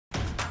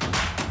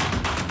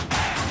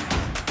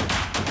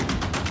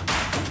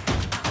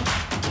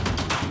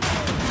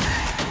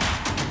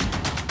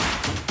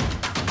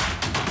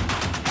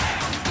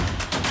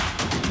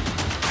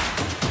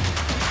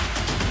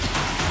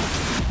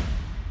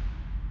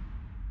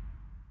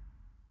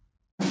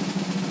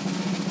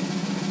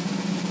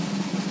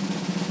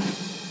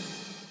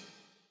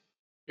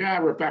Yeah,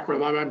 we're back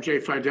with live. I'm Jay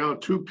Fidell,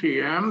 2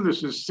 p.m.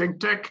 This is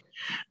ThinkTech,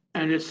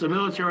 and it's the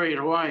military in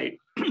Hawaii,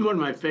 one of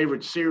my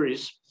favorite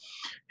series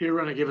here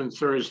on a given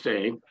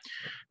Thursday.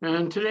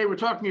 And today we're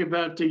talking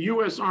about the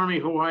U.S. Army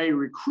Hawaii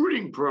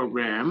recruiting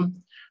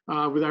program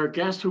with our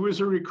guest, who is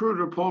a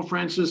recruiter,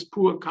 Paulfrancis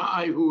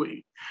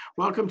Puaakaaihue.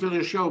 Welcome to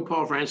the show,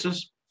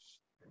 Paulfrancis.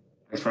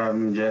 Thanks for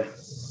having me, Jay.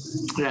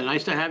 Yeah,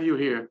 nice to have you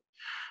here.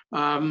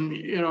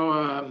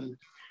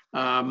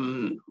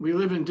 We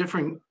live in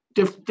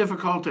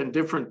difficult and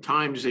different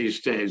times these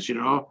days, and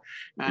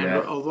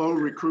Yeah. although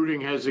recruiting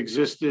has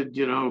existed,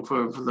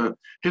 for the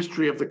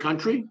history of the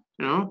country,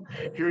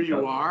 here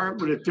you are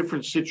with a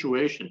different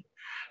situation.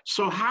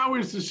 So how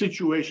is the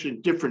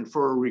situation different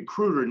for a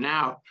recruiter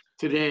now,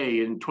 today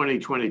in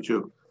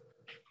 2022?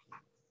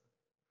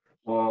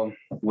 Well,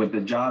 with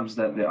the jobs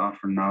that they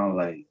offer now,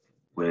 like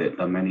with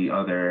the many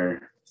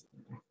other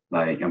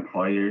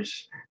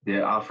employers,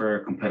 they offer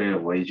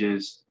competitive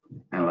wages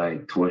and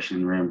like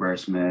tuition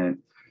reimbursement,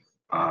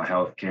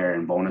 healthcare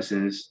and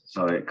bonuses.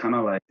 So it kind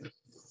of like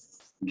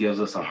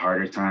gives us a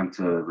harder time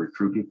to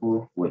recruit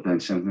people with the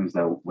incentives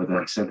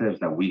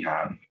that we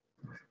have.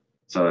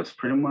 So it's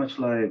pretty much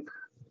like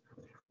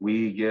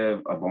we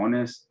give a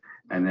bonus,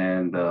 and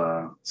then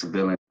the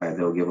civilian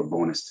they'll give a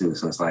bonus too.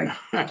 So it's like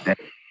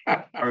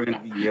we're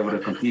going to be able to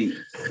compete.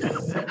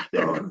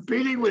 They're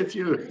competing with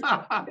you.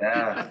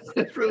 Yeah,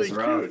 it's really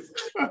cute.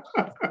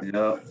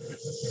 Yep.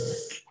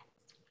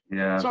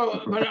 Yeah.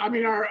 So, but I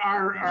mean,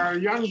 are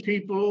young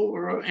people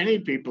or any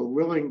people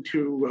willing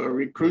to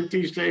recruit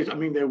these days? I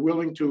mean, they're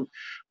willing to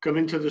come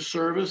into the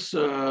service.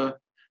 Are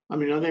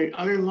they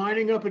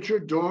lining up at your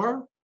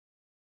door?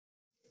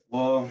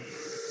 Well,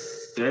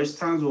 there's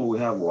times where we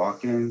have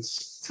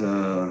walk-ins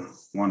to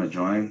want to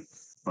join,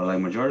 but like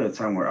majority of the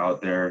time we're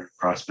out there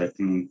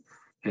prospecting,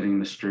 hitting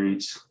the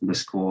streets. The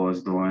school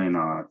is doing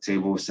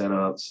table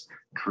setups,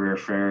 career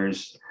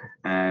fairs,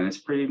 and it's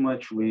pretty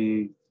much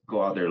we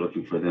go out there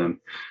looking for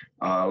them.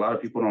 A lot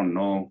of people don't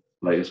know,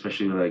 like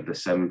especially like the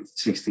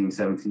 16,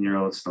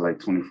 17-year-olds to like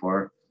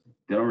 24,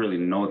 they don't really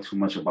know too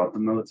much about the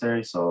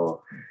military.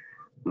 So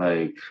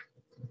like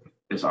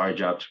it's our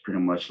job to pretty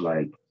much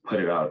like put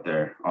it out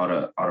there, all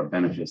the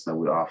benefits that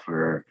we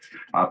offer,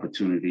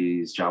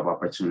 opportunities, job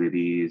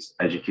opportunities,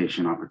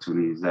 education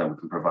opportunities that we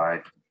can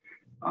provide.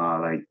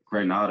 Like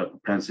right now, the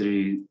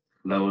propensity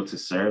level to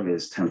serve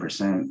is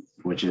 10%,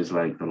 which is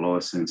like the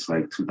lowest since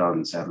like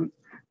 2007.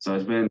 So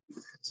it's been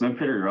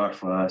pretty rough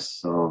for us.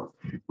 So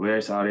we're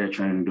just out here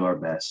trying to do our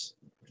best.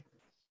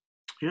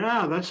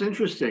 Yeah, that's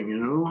interesting,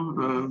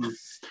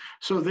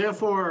 So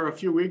therefore, a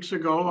few weeks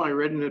ago, I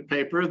read in the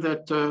paper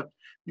that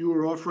you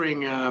were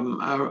offering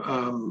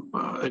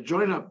a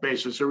join-up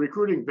basis, a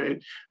recruiting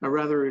bonus.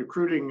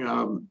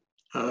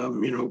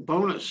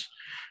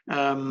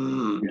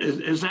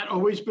 Has that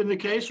always been the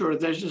case, or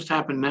has that just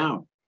happened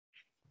now?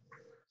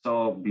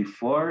 So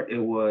before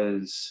it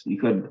was, you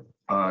could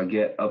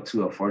get up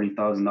to a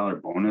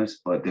 $40,000 bonus,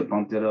 but they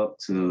bumped it up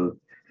to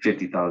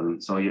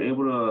 $50,000. So you're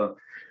able to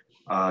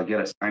get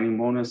a signing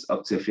bonus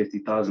up to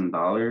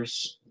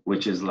 $50,000,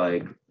 which is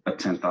like a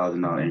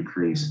 $10,000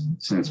 increase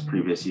since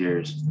previous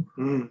years.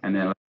 And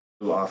then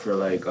we'll offer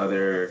like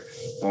other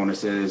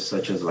bonuses,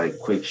 such as like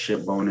quick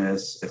ship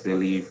bonus if they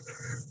leave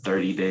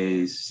 30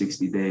 days,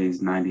 60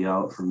 days, 90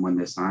 out from when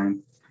they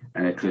sign.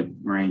 And it could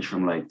range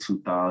from like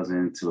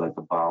 2,000 to like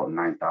about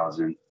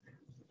 9,000.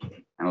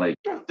 And like,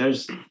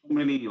 there's so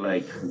many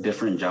like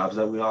different jobs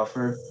that we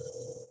offer.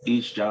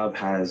 Each job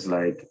has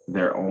like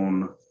their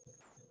own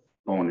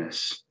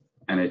bonus,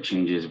 and it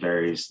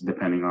varies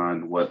depending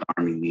on what the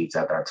Army needs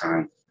at that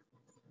time.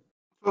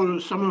 So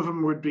some of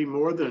them would be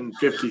more than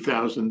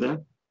 50,000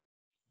 then?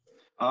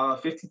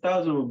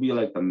 50,000 would be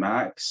like the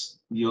max.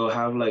 You'll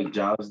have like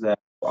jobs that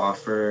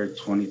offer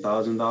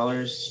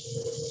 $20,000.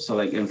 So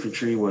like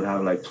infantry would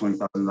have like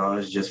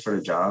 $20,000 just for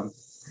the job.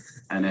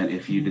 And then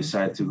if you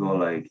decide to go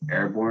like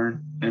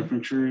airborne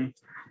infantry,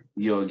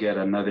 you'll get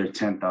another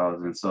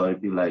 10,000. So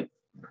it'd be like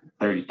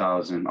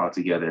 30,000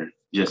 altogether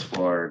just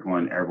for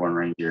going airborne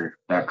ranger,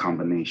 that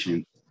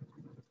combination.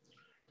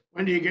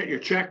 When do you get your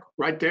check?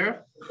 Right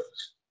there?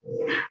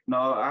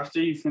 No,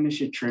 after you finish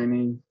your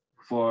training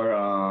for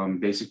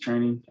basic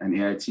training and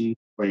AIT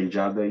for your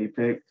job that you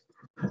pick,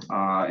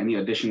 any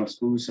additional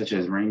schools such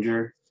as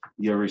ranger,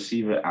 you'll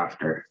receive it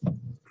after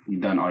you've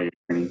done all your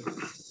training.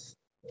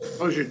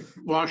 Oh, you should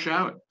wash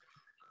out.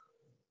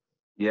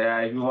 Yeah,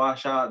 if you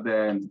wash out,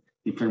 then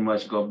you pretty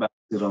much go back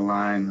to the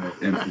line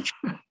with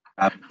infantry.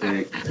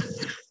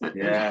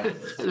 Yeah.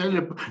 And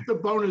then the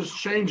bonus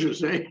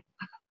changes, eh?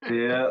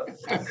 Yeah.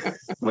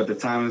 But the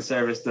time of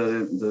service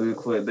doesn't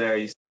quit there.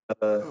 You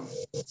still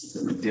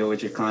deal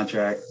with your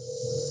contract.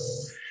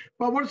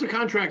 Well, what does the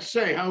contract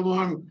say? How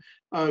long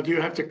do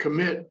you have to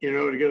commit,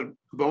 to get a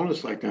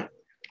bonus like that?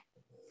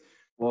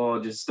 Well,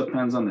 it just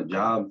depends on the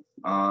job.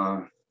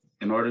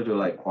 In order to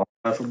like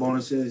qualify for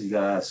bonuses, you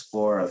gotta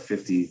score a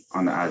 50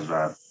 on the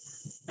ASVAB.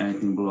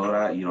 Anything below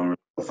that, you don't really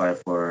qualify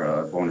for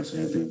a bonus or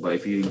anything. But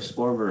if you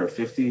score over a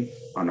 50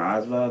 on the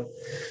ASVAB,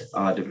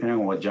 depending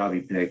on what job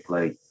you pick,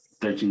 like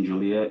 13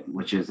 Juliet,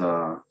 which is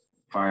a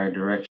fire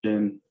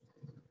direction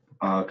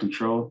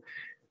control.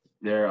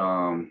 They're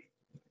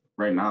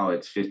right now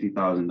it's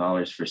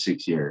 $50,000 for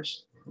 6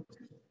 years.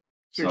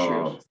 6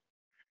 years.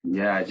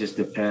 Yeah, it just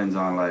depends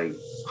on like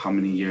how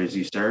many years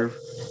you serve.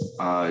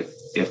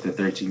 If the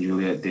 13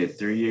 Juliet did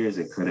 3 years,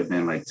 it could have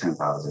been like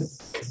 10,000.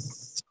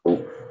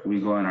 So we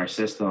go in our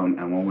system,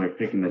 and when we're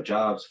picking the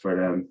jobs for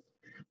them,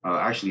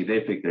 actually they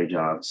pick their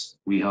jobs.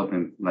 We help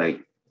them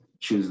like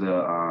choose the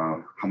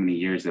how many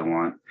years they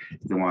want.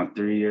 If they want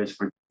 3 years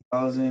for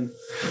 10,000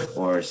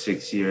 or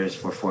 6 years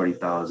for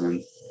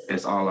 40,000.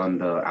 It's all on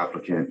the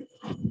applicant.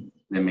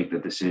 They make the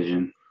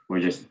decision.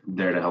 We're just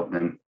there to help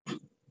them.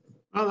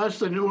 Oh, that's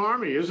the new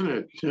Army, isn't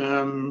it?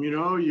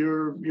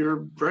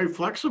 You're very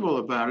flexible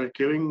about it,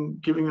 giving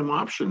them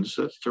options.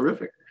 That's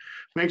terrific.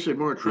 Makes it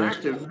more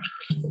attractive.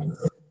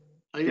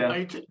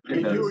 Yeah, Do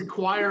you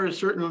require a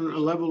certain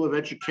level of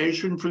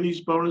education for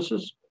these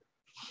bonuses?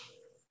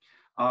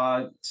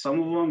 Some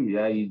of them,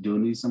 yeah, you do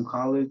need some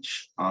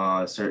college.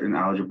 Certain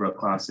algebra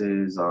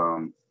classes.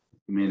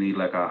 You may need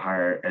like a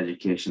higher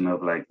education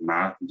of like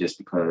math, just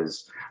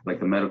because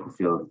like the medical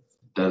field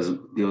deals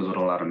with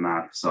a lot of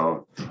math.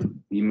 So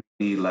you may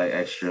need like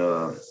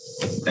extra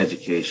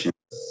education,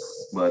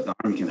 but the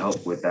Army can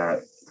help with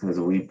that because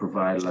we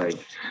provide like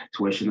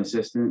tuition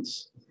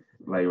assistance.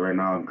 Like right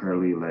now, I'm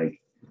currently like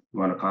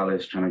going to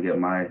college trying to get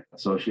my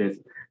associates,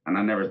 and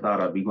I never thought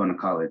I'd be going to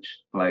college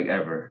like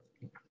ever.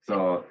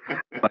 So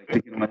like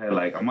thinking in my head,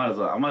 like I might as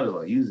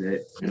well use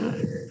it. Yeah.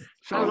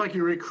 Sounds like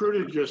you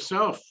recruited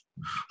yourself.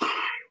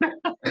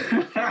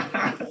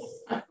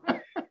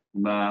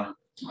 Nah,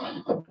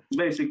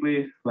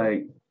 basically,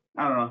 like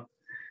I don't know.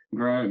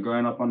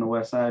 Growing up on the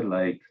West Side,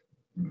 like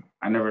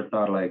I never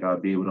thought like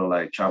I'd be able to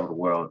like travel the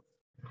world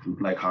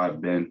like how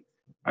I've been.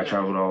 I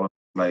traveled all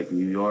like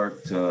New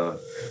York to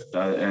the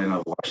other end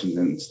of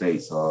Washington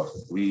State. So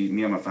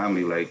me and my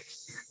family, like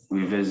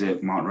we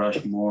visit Mount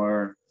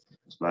Rushmore,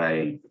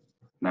 like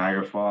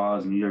Niagara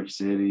Falls, New York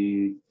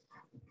City.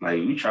 Like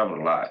we traveled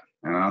a lot,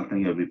 and I don't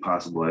think it would be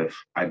possible if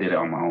I did it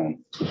on my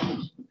own.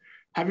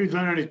 Have you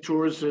done any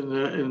tours in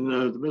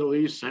the Middle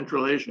East,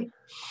 Central Asia?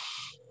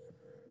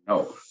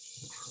 No,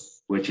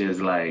 which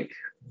is like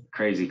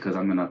crazy because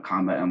I'm in a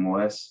combat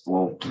MOS.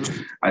 Well,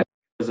 I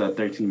was a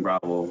 13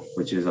 Bravo,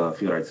 which is a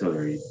field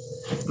artillery.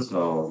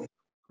 So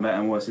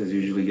combat MOSs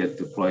usually get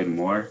deployed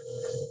more,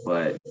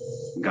 but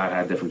God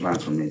had different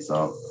plans for me.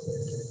 So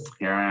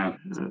here I am.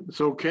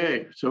 It's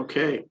okay. It's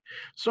okay.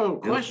 So,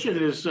 question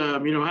is, how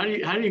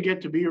do you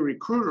get to be a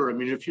recruiter? I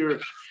mean, if your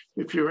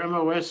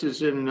MOS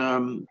is in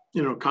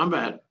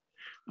combat,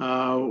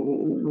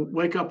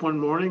 wake up one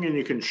morning and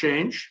you can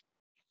change.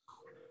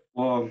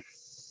 Well,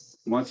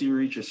 once you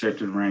reach a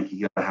certain rank,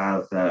 you gotta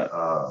have that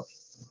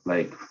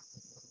like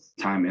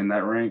time in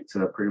that rank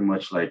to pretty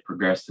much like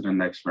progress to the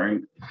next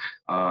rank.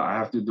 I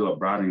have to do a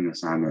broadening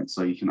assignment,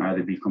 so you can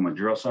either become a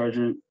drill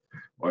sergeant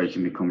or you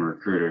can become a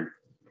recruiter.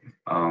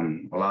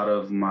 A lot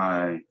of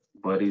my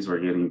buddies were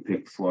getting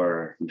picked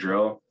for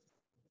drill,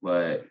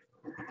 but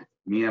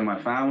me and my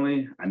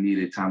family, I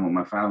needed time with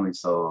my family,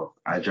 so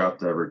I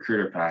dropped a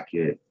recruiter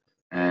packet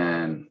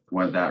and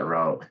went that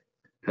route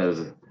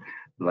because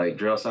like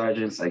drill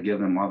sergeants, I give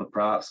them all the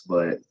props,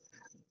 but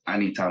I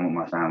need time with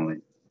my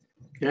family.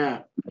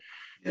 Yeah.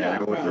 Yeah, I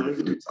go with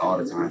recruits all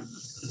the time.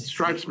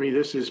 Strikes me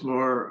this is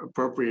more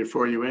appropriate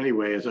for you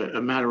anyway, as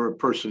a matter of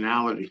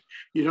personality.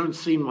 You don't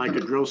seem like a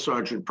drill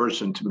sergeant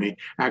person to me,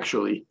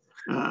 actually,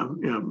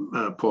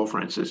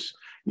 Paulfrancis.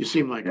 You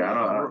seem like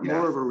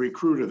more of a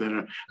recruiter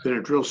than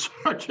a drill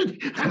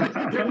sergeant.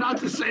 They're not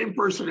the same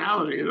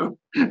personality,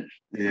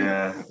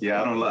 Yeah.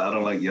 I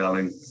don't like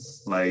yelling.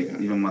 Like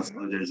even my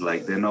soldiers,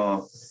 like they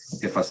know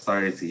if I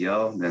started to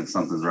yell, then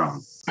something's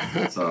wrong.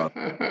 So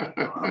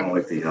I don't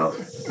like to yell.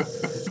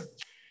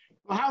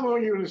 Well, how long are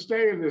you going to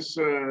stay in this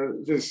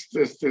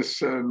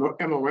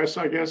MOS?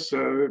 I guess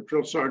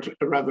drill sergeant,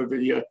 rather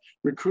the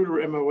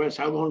recruiter MOS.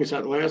 How long does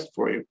that last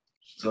for you?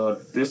 So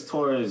this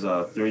tour is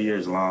 3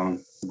 years long,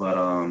 but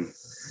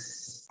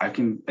I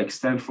can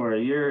extend for a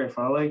year if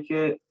I like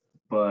it,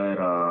 but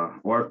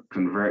or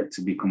convert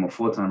to become a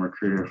full-time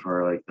recruiter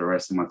for like the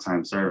rest of my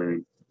time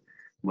serving.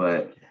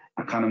 But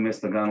I kind of miss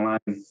the gun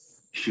line,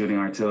 shooting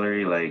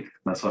artillery. Like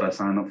that's what I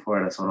signed up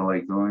for. That's what I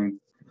like doing.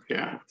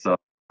 Yeah. So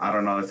I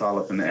don't know. It's all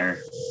up in the air.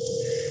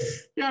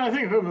 Yeah, I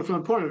think from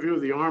the point of view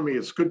of the Army,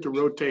 it's good to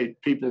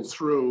rotate people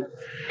through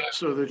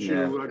so that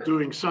you are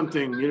doing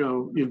something,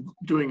 you're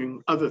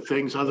doing other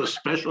things, other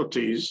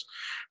specialties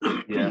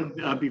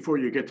before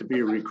you get to be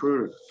a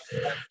recruiter.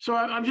 So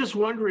I'm just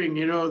wondering,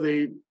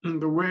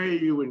 the way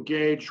you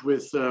engage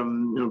with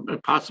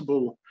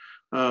possible,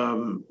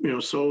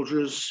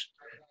 soldiers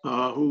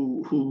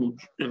who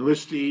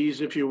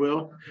enlistees, if you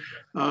will.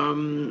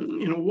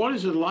 What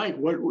is it like?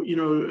 What are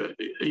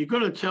you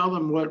going to tell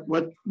them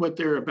what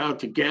they're about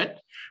to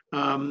get?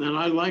 And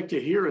I like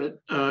to hear it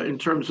in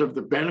terms of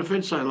the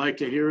benefits. I like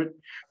to hear it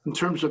in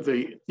terms of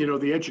the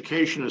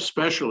education,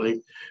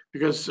 especially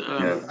because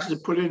you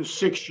put in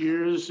 6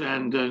 years,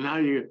 and now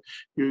you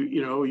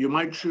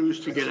might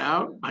choose to get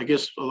out. I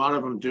guess a lot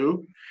of them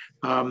do,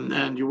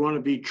 and you want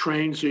to be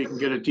trained so you can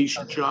get a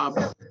decent job,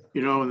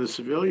 in the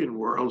civilian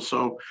world.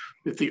 So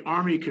if the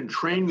Army can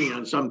train me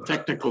on some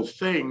technical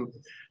thing,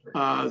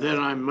 then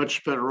I'm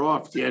much better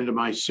off at the end of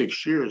my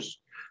 6 years,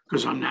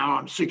 because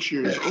I'm 6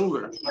 years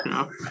older.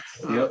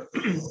 Yep.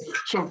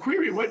 So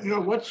query,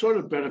 what sort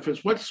of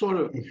benefits, what sort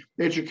of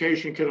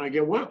education can I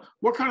get?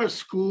 What kind of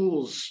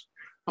schools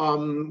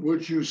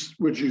would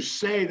you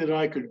say that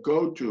I could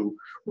go to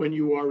when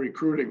you are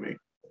recruiting me?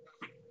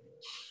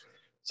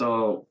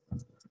 So,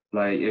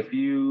 like, if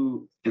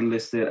you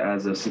enlisted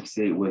as a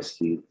 68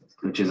 Whiskey,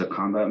 which is a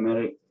combat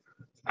medic,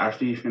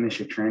 after you finish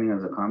your training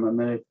as a combat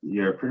medic,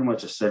 you're pretty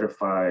much a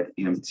certified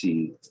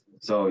EMT.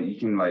 So you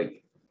can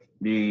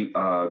be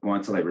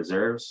going to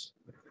reserves,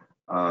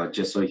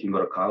 just so you can go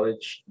to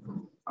college,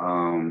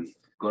 go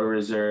to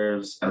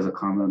reserves as a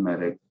combat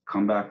medic,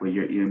 come back with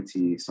your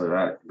EMT. So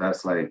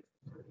that's like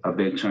a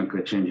big chunk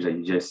of change that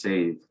you just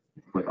saved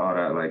with all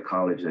that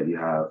college that you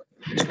have.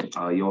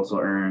 You also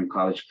earn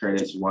college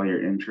credits while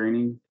you're in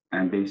training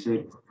and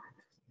basic.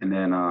 And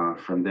then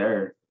from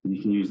there, you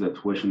can use the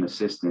tuition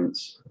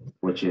assistance,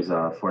 which is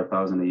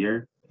 $4,000 a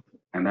year.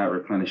 And that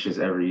replenishes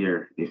every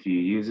year. If you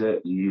use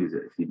it, you use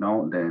it. If you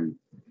don't, then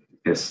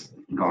it's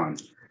gone.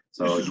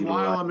 So this is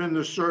while I'm in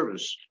the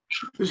service.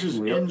 This is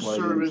in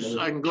service.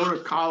 I can go to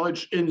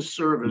college in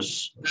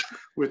service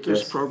with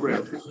this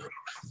program.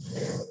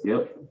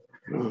 Yep.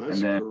 Oh, that's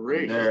and then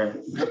great.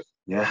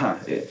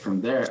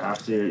 From there,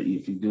 after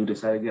if you do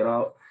decide to get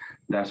out,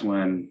 that's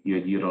when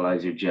you'd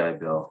utilize your GI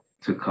Bill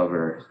to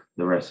cover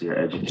the rest of your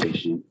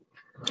education.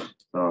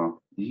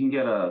 So you can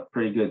get a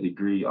pretty good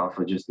degree off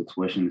of just the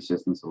tuition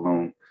assistance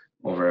alone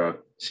over a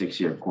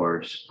 6-year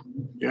course.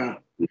 Yeah.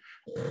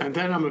 And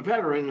then I'm a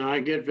veteran and I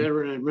get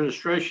veteran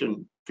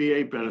administration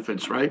VA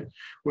benefits, right?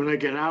 When I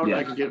get out,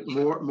 I can get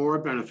more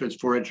benefits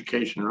for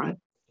education, right?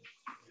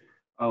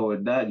 Oh,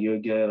 with that, you'll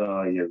get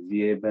your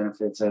VA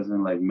benefits as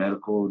in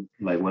medical,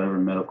 whatever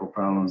medical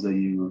problems that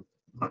you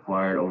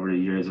acquired over the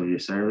years of your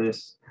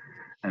service.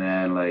 And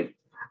then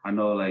I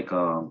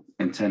know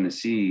in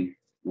Tennessee,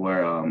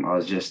 where I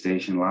was just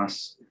stationed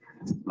last,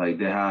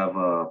 they have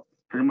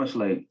pretty much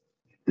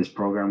this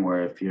program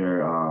where if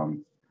your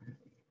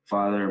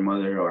father,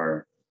 mother,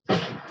 or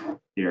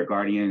your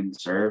guardian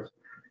serve,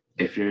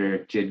 if your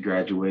kid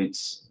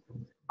graduates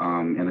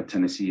in a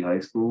Tennessee high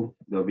school,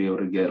 they'll be able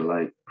to get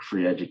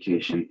free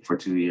education for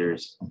 2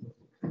 years.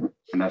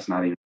 And that's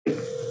not even,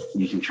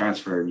 you can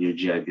transfer your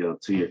GI Bill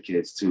to your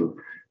kids too.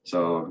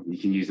 So you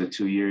can use the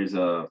 2 years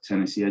of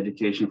Tennessee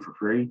education for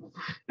free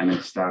and then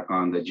stack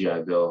on the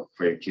GI Bill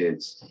for your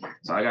kids.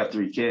 So I got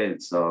 3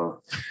 kids,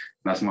 so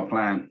that's my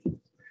plan.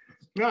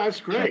 No,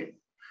 that's great.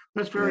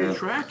 That's very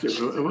attractive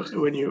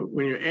when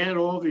you add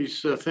all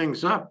these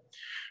things up.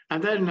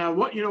 And then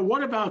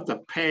what about the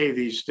pay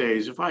these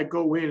days? If I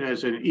go in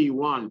as an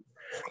E1,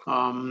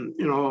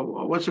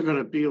 what's it going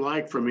to be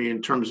like for me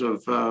in terms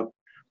of, A,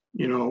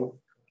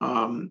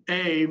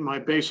 my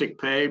basic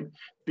pay,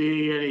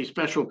 B, any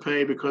special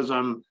pay because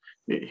I'm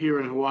here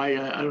in Hawaii.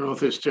 I don't know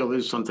if there still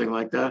is something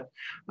like that.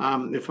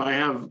 If I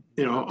have,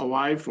 a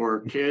wife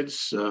or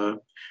kids,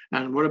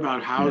 and what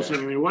about housing?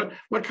 I mean,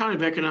 what kind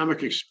of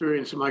economic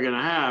experience am I going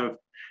to have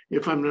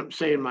if I'm,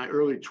 say, in my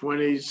early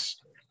 20s?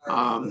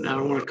 And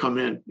I want to come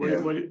in.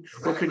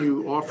 What can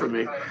you offer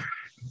me?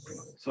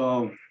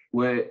 So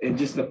it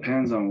just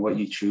depends on what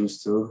you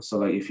choose to.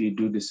 So if you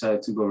do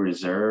decide to go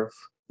reserve,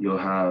 you'll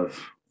have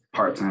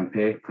part-time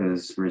pay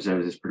because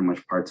reserves is pretty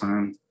much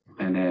part-time.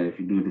 And then if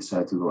you do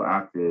decide to go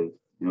active,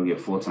 you'll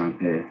get full-time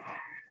pay. And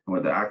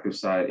with the active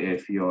side,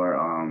 if you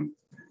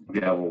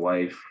have a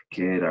wife,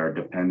 kid, or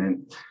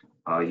dependent,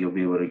 you'll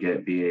be able to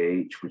get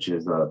BAH, which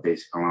is the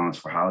basic allowance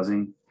for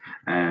housing.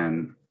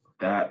 And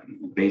that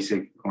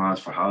basic allowance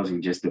for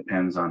housing just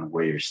depends on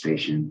where you're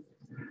stationed.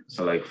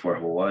 So for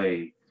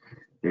Hawaii,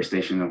 you're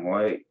stationed in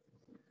Hawaii.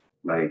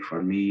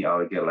 For me, I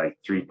would get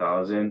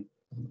 $3,000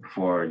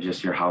 for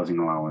just your housing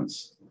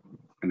allowance.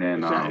 And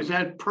then is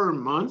that per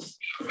month?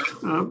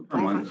 Per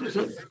month. Is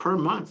it per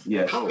month?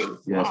 Yes. Oh,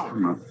 yes, wow. per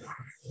month.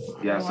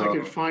 Yeah. So I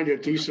could find a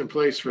decent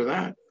place for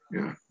that.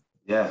 Yeah.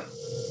 Yeah.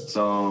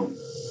 So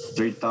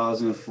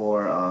 $3,000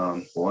 for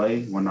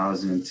Hawaii. When I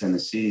was in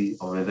Tennessee,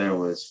 over there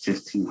was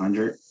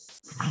 $1,500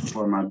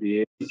 for my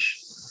BH.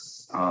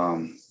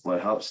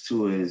 What helps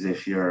too is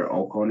if you're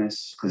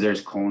Oconus, because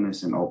there's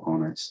CONUS and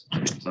Oconus.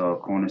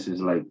 So CONUS is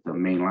the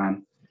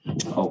mainland.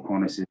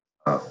 Oconus is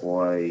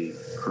Hawaii,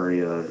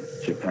 Korea,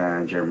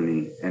 Japan,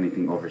 Germany,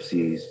 anything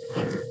overseas.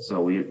 So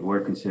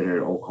we're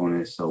considered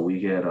Oconus. So we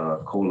get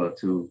COLA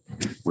too,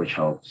 which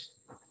helps.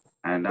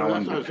 And that Well,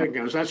 one, that's what I was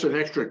thinking. That's an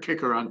extra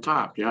kicker on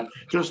top, yeah?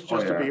 Just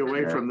oh to be yeah,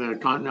 away yeah, from the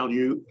continental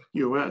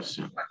US.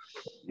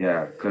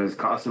 yeah, because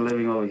cost of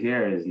living over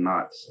here is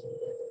nuts.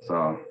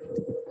 So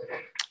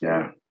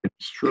Yeah, yeah,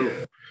 it's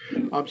true.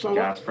 So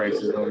gas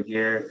prices over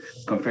here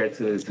compared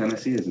to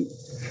Tennessee is in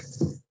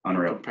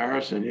unreal.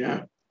 comparison,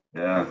 yeah.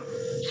 Yeah.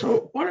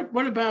 So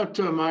what about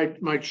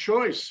my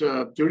choice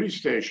duty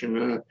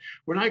station?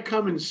 When I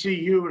come and see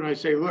you and I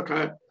say, look,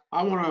 I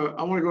want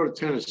to go to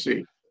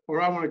Tennessee,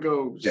 or I want to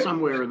go Yeah.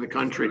 somewhere in the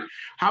country.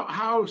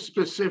 How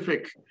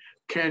specific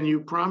can you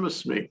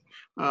promise me,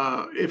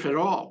 if at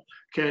all?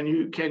 Can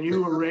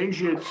you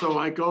arrange it so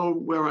I go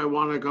where I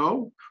want to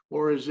go,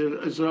 or is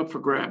it up for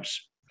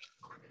grabs?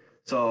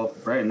 So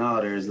right now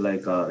there's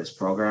like this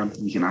program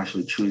you can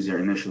actually choose your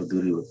initial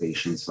duty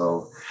location.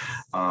 So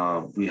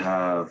we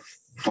have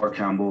Fort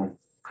Campbell,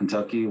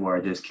 Kentucky, where I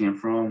just came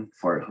from,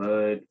 Fort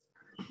Hood,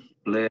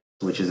 Bliss,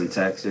 which is in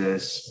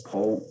Texas,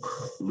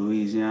 Polk,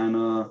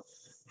 Louisiana,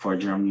 Fort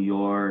Drum, New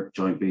York,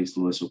 Joint Base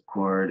Lewis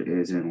McChord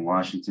is in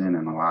Washington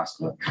and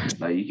Alaska.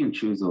 Like you can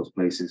choose those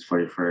places for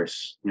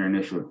your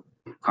initial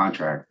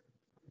contract.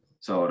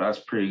 So that's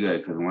pretty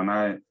good because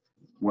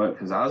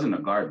because I was in the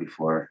Guard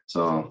before.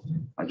 So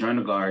I joined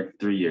the Guard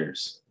 3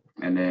 years.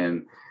 And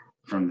then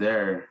from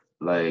there,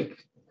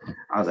 like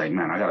I was like,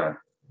 man, I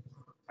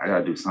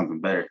gotta do something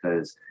better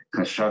because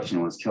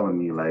construction was killing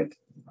me. Like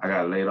I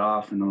got laid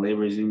off in the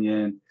laborers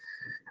union.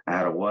 I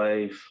had a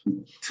wife,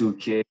 2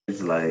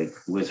 kids, like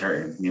was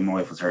hurting. Me and my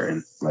wife was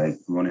hurting. Like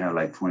we only had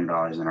like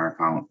 $20 in our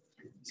account.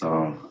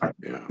 So I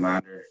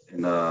commander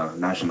in the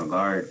National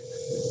Guard,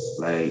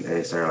 like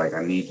they said, like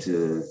I need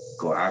to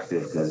go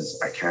active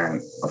because I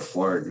can't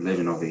afford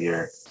living over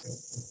here.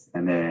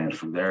 And then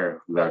from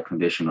there, we got a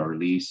conditional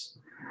release.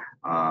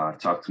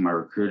 Talked to my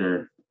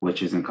recruiter,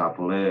 which is in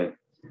Kapolei,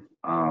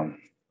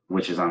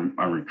 which is I'm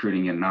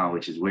recruiting in now,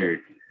 which is weird.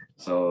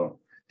 So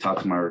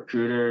talked to my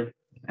recruiter,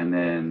 and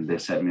then they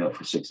set me up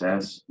for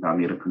success. Got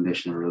me the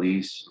conditional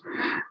release.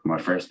 My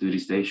first duty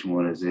station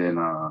was in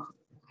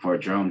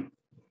Fort Drum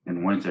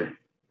in winter.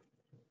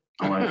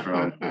 I went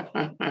from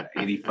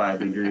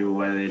 85-degree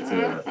weather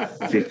to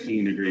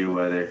 15-degree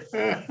weather.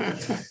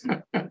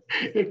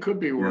 It could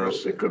be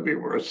worse. It could be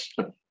worse.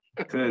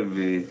 Could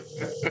be.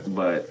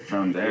 But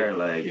from there,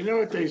 like... You know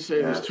what they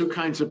say? There's 2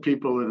 kinds of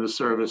people in the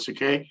service,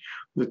 okay?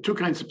 The 2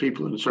 kinds of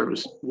people in the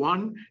service.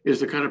 One is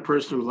the kind of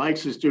person who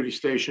likes his duty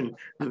station,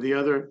 and the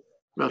other,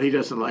 well, he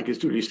doesn't like his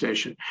duty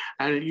station.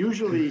 And it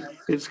usually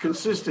it's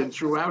consistent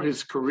throughout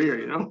his career,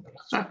 you know?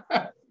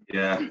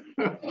 Yeah.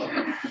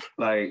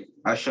 Like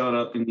I showed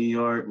up in New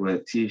York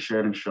with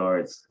t-shirt and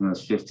shorts, and it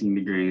was 15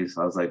 degrees.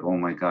 I was like, oh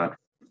my God,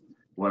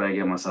 what did I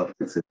get myself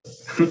into?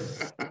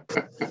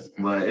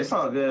 But it's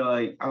all good.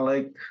 Like I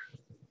like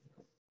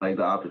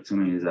the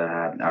opportunities I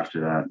had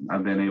after that.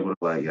 I've been able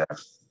to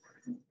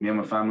me and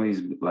my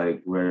family's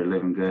like we're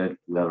living good.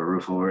 We have a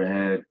roof over our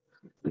head.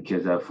 The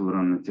kids have food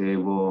on the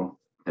table.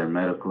 Their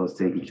medical is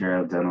taken care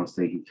of. Dental is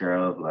taken care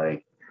of.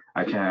 Like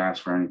I can't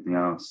ask for anything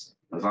else.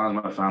 As long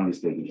as my family's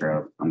taken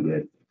care of, I'm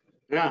good.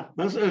 Yeah,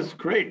 that's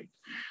great.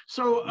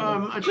 So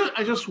I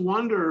just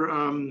wonder.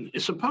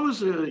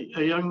 Suppose a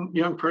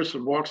young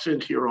person walks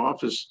into your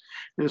office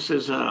and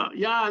says,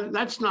 "Yeah,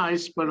 that's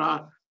nice, but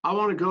I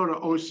want to go to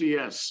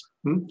OCS.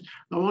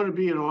 I want to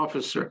be an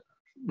officer."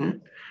 Do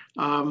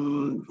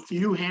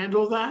you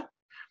handle that?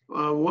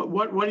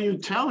 What do you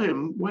tell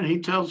him when he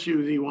tells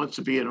you that he wants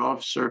to be an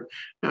officer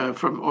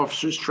from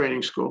officers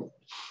training school?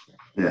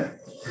 Yeah.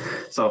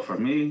 So for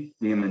me,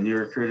 being the new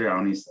recruiter, I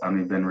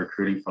only been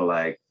recruiting for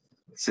like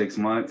 6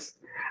 months.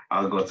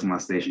 I'll go to my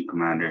station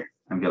commander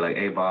and be like,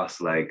 "Hey boss,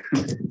 like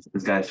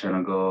this guy's trying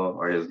to go,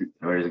 or his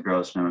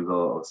girl's trying to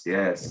go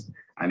OCS.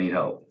 I need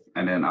help."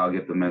 And then I'll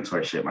get the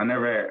mentorship. I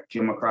never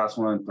came across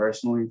one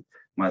personally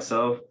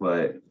myself,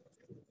 but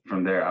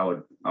from there I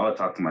would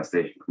talk to my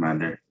station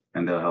commander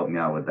and they'll help me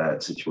out with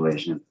that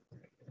situation.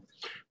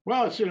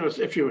 Well, it's,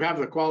 if you have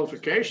the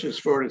qualifications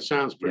for it, it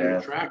sounds pretty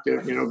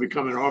attractive,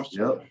 become an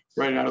officer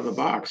right out of the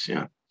box.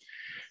 Yeah.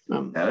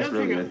 That's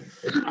really good.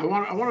 I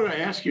wanted to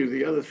ask you,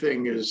 the other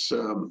thing is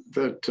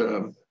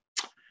that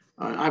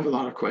I have a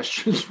lot of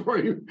questions for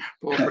you,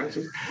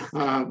 Paulfrancis.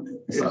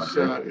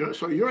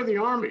 So you're the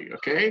Army,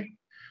 okay?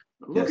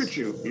 Look at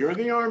you. You're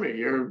the Army.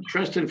 You're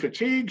dressed in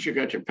fatigues. You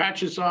got your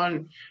patches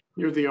on.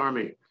 You're the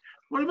Army.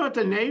 What about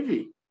the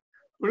Navy?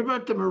 What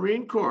about the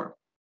Marine Corps?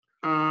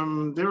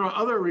 There are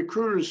other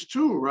recruiters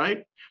too,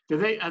 right?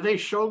 Are they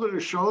shoulder to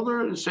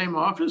shoulder in the same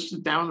office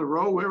down the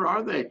row? Where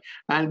are they?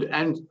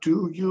 And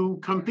do you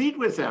compete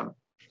with them?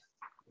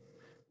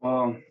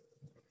 Well,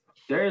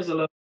 there is a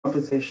little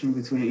competition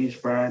between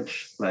each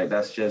branch. Like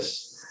that's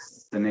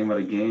just the name of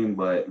the game.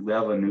 But we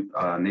have a new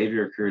Navy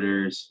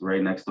recruiters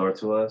right next door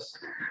to us.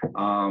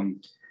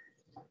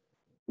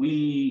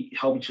 We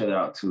help each other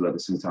out too at the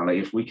same time. Like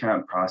if we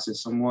can't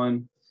process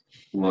someone,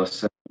 we'll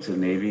send them to the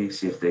Navy,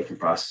 see if they can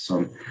process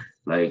them.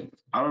 Like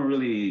I don't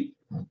really,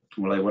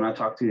 like when I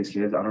talk to these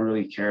kids, I don't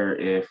really care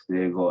if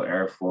they go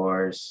Air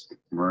Force,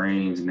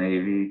 Marines,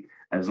 Navy.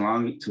 As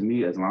long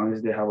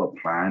as they have a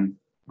plan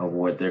of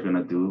what they're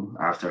gonna do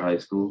after high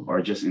school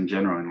or just in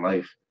general in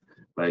life.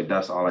 Like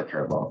that's all I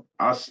care about.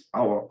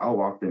 I'll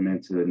walk them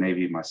into the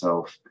Navy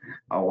myself.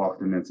 I'll walk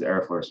them into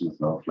Air Force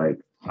myself. Like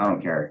I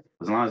don't care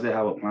as long as they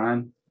have a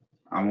plan.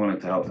 I'm willing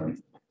to help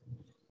them.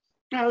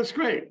 Yeah, that's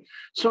great.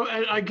 So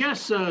I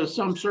guess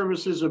some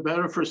services are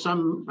better for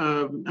some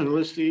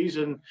enlistees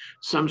and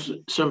some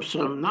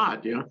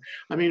not. You know,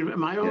 I mean,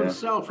 my own Yeah,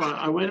 self,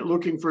 I went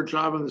looking for a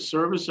job in the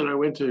service, and I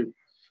went to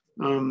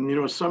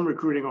some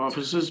recruiting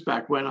offices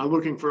back when I was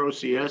looking for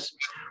OCS,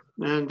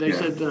 and they yeah,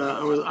 said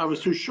I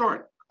was too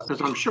short because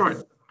I'm short.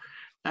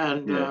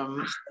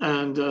 yeah,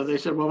 They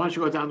said, well, why don't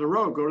you go down the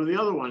road, go to the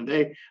other one?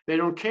 They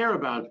don't care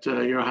about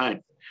your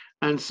height,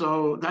 and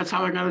so that's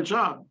how I got a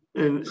job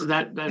in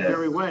that yeah,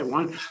 very way.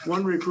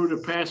 One recruiter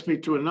passed me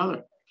to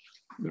another.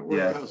 It worked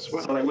yeah. out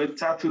swell. So like with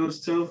tattoos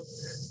too,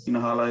 you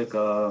know how like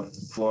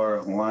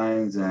for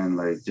Hawaiians and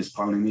like just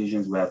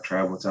Polynesians, we have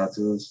tribal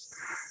tattoos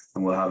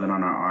and we'll have it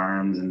on our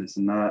arms and this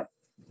and that.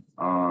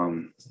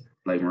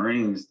 Like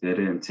Marines, they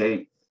didn't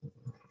take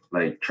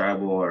like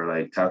tribal or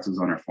like tattoos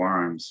on their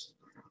forearms.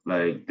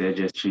 Like they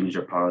just change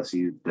their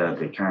policy that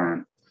they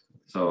can.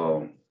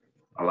 So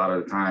a lot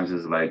of the times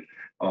it's like,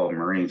 oh,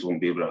 Marines won't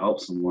be able to help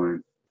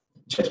someone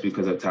just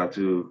because of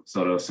tattoo,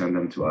 so they'll send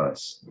them to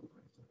us.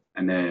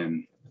 And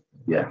then,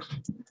 yeah,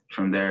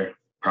 from there,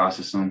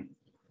 process them,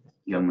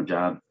 give them a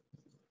job.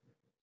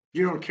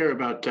 You don't care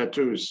about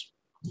tattoos.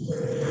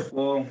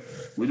 Well,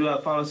 we do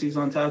have policies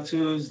on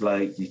tattoos.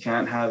 Like you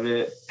can't have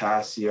it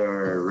past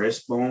your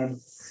wrist bone.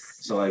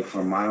 So like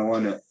for my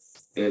one, it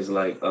is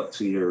like up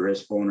to your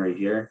wrist bone right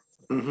here.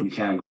 Mhm. You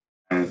can't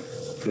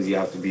because you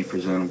have to be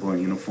presentable in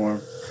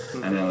uniform.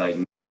 And then like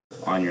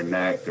on your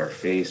neck or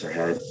face or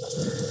head.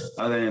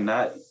 Other than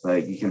that,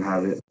 like you can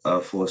have it a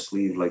full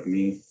sleeve like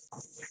me.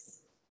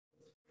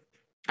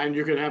 And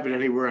you can have it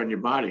anywhere on your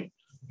body.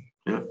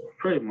 Yeah,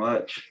 Pretty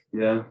much.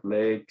 Yeah.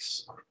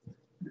 Legs.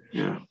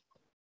 yeah.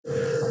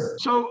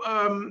 So,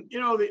 I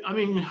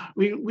mean,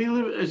 we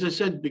live, as I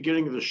said, at the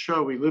beginning of the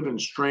show, we live in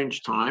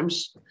strange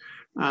times.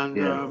 And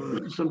Yeah.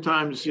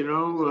 sometimes,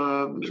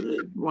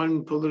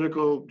 one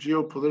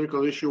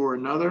geopolitical issue or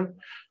another,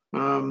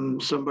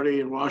 somebody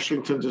in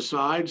Washington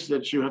decides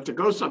that you have to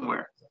go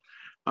somewhere.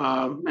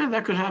 And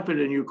that could happen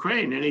in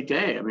Ukraine any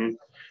day. I mean,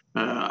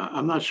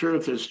 I'm not sure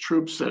if there's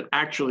troops that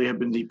actually have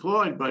been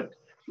deployed, but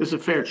there's a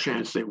fair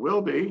chance they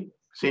will be,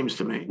 seems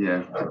to me.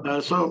 Yeah.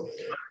 So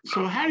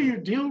how do you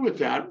deal with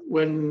that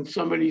when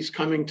somebody's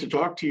coming to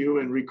talk to you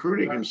and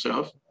recruiting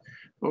himself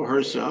or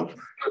herself?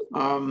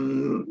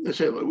 They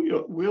say,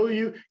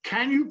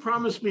 can you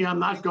promise me I'm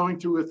not going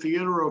to a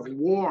theater of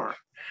war,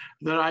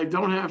 that I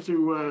don't have to,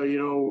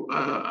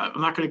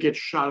 I'm not going to get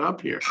shot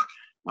up here?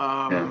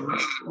 Yeah.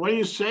 What do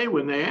you say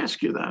when they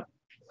ask you that?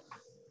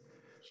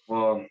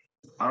 Well,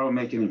 I don't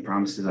make any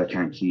promises I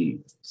can't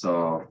keep.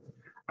 So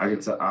I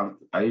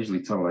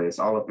usually tell them like it's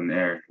all up in the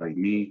air. Like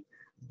me,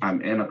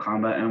 I'm in a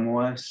combat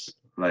MOS.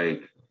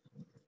 Like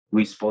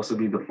we supposed to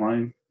be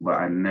deploying, but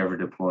I never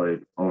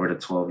deployed over the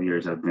 12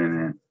 years I've been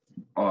in.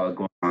 Oh,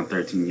 going on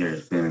 13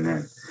 years been in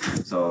it.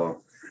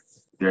 So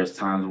there's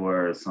times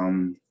where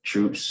some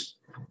troops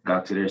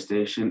got to their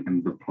station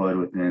and deployed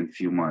within a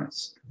few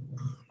months.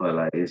 But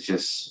like it's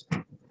just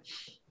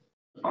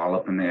all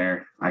up in the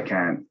air. I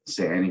can't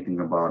say anything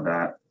about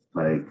that.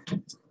 Like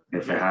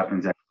if it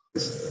happens,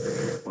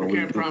 You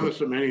can't promise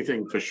them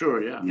anything for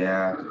sure, yeah.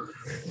 yeah,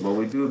 but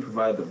we do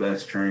provide the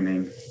best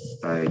training,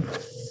 like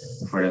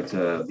for them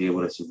to be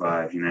able to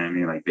survive. You know what I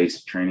mean? Like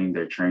basic training,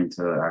 they're trained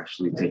to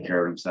actually take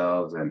care of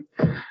themselves and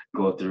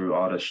go through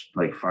all the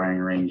like firing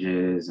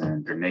ranges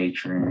and grenade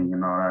training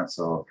and all that.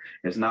 So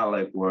it's not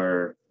like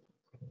we're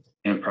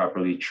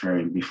improperly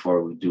trained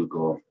before we do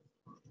go.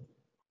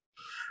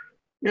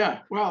 Yeah,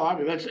 well, I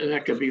mean,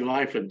 that could be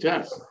life and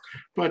death.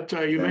 But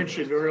you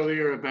mentioned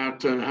earlier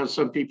about how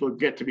some people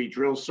get to be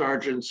drill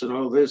sergeants and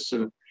all this.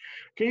 And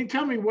can you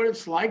tell me what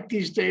it's like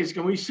these days?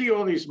 Can we see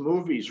all these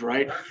movies,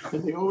 right?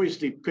 And they always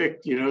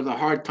depict, the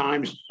hard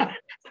times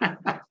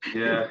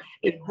Yeah.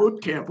 in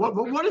boot camp.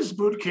 What is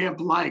boot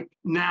camp like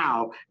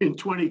now in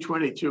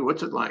 2022?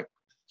 What's it like?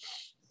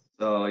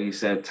 So you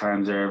said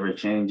times are ever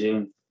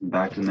changing.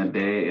 Back in the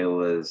day, it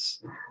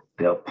was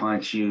they'll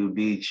punch you,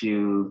 beat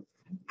you,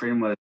 pretty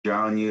much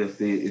drown you if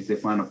they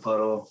find a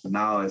puddle.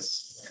 Now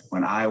it's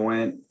when I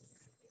went,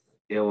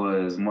 it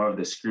was more of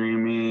the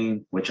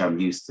screaming, which I'm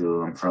used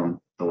to. I'm from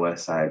the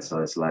West Side, so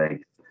it's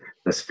like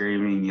the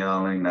screaming,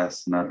 yelling.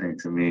 That's nothing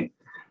to me.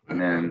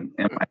 And then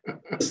in my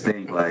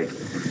instinct, like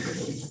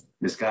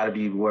this got to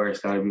be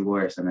worse,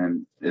 and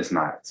then it's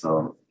not.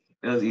 So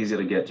it was easy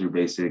to get through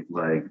basic.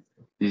 Like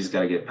you just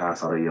got to get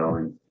past all the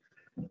yelling.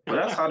 But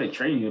that's how they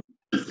train you.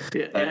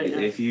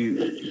 If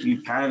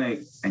you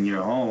panic and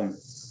you're home,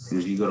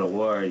 if you go to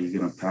war, you're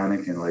gonna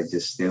panic and like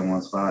just stay in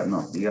one spot.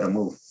 No, you gotta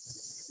move.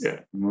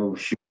 Yeah.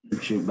 Move,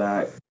 shoot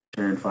back,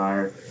 turn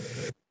fire.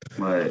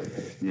 But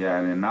yeah,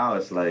 and then now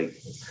it's like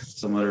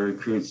some of the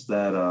recruits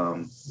that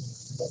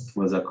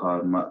what's that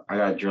called? I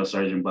got drill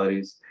sergeant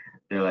buddies.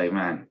 They're like,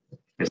 man,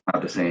 it's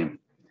not the same.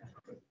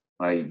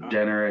 Like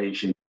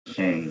generation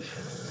change.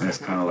 And it's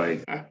kind of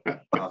like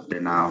out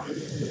there now.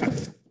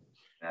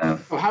 Yeah.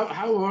 Well,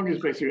 how long is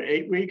basically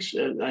 8 weeks?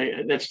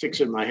 That sticks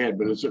in my head,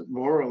 but is it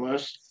more or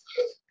less?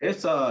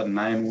 It's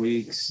 9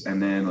 weeks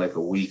and then like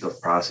a week of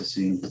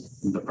processing.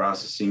 The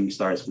processing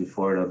starts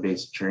before the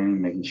basic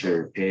training, making sure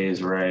your pay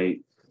is right,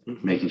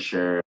 making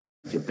sure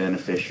your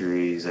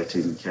beneficiaries are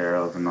taken care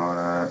of and all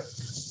that.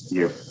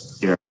 Your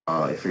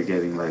if you're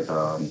getting like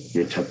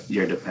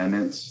your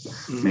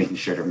dependents, making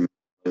sure the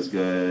is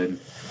good,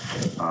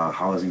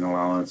 housing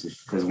allowance.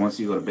 Because once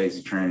you go to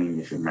basic training,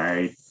 if you're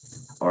married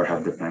or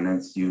have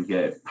dependents, you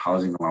get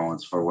housing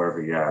allowance for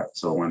wherever you're at.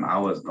 So when I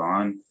was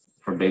gone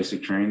for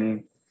basic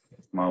training,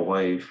 my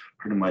wife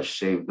pretty much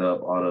saved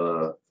up all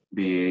the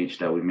BH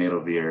that we made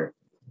over here.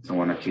 So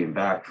when I came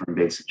back from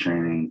basic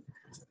training,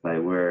 like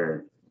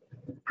we're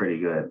pretty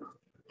good.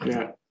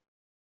 Yeah.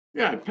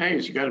 Yeah, it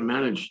pays. You got to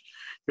manage.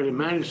 You got to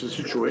manage the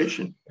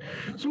situation.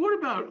 So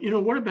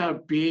what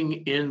about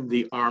being in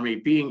the Army,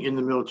 being in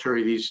the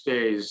military these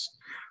days?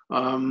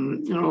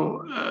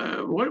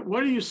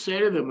 What do you say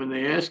to them when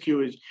they ask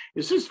you,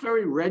 is this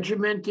very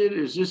regimented?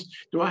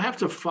 Do I have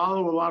to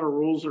follow a lot of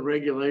rules and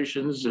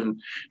regulations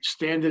and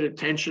stand at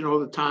attention all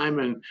the time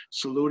and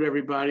salute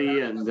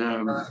everybody? And,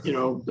 am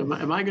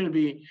I going to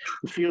be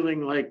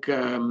feeling like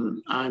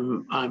I'm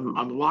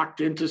locked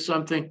into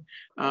something?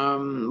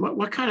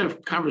 What kind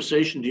of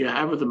conversation do you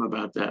have with them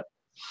about that?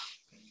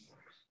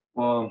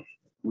 Well,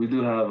 we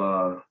do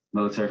have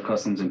military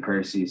customs and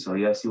courtesy. So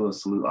yes, you will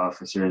salute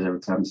officers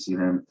every time you see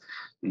them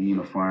in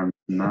uniform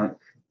and that.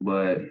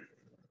 But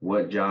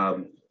what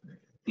job,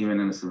 even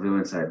in the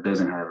civilian side,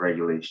 doesn't have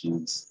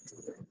regulations?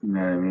 You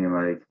know what I mean?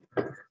 Like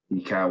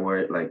you can't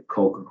wear like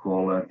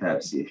Coca-Cola,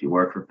 Pepsi. If you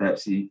work for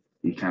Pepsi,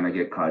 you kind of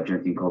get caught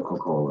drinking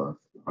Coca-Cola,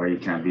 or you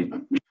can't be.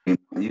 You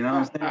know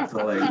what I'm saying?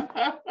 So like,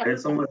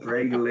 there's so much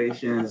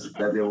regulations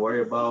that they worry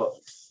about,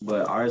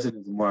 but ours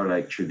is more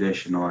like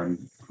traditional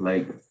and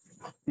like,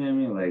 you know what I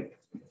mean? Like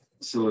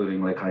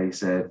saluting, like how you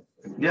said,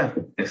 yeah,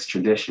 it's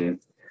tradition,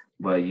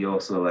 but you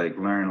also like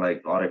learn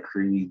like all the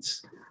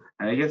creeds,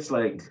 and it gets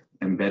like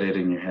embedded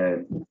in your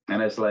head,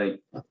 and it's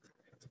like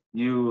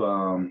you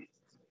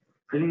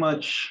pretty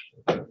much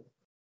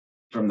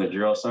from the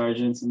drill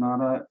sergeants and all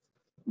that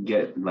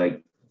get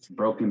like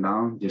broken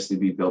down just to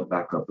be built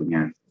back up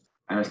again,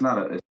 and it's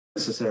not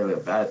necessarily a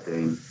bad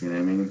thing, you know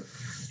what I mean?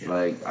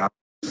 Like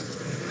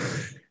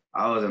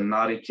I was a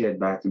naughty kid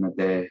back in the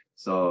day,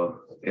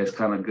 so it's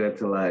kind of good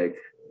to like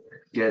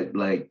get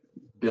like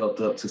built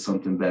up to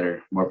something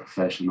better, more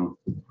professional.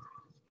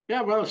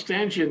 Yeah, well, it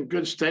stands you in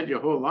good stead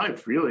your whole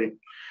life, really.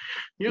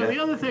 The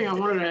other thing I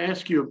wanted to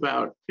ask you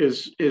about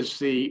is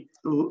the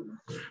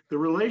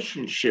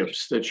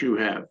relationships that you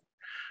have.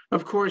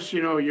 Of course,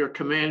 your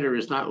commander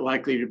is not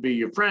likely to be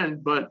your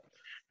friend, but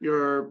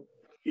your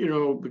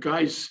the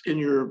guys in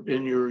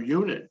your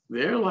unit,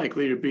 they're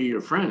likely to be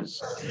your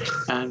friends,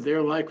 and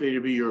they're likely to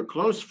be your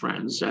close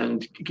friends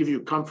and give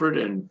you comfort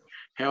and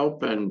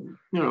help and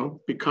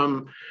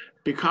become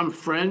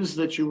friends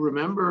that you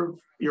remember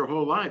your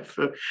whole life.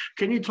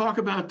 Can you talk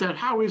about that?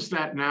 How is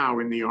that now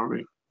in the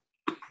Army?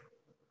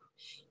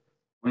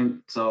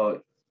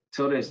 So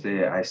till this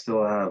day, I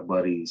still have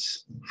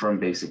buddies from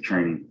basic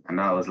training, and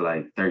that was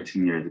like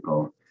 13 years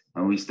ago,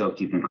 and we still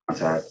keep in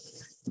contact.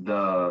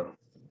 The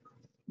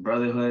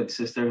brotherhood,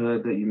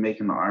 sisterhood that you make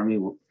in the Army,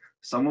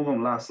 some of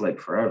them last like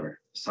forever.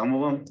 Some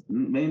of them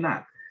may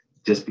not,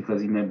 just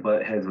because you may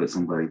butt heads with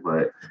somebody.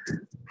 But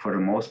for the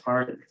most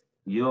part,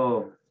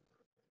 you'll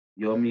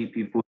meet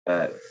people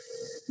that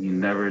you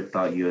never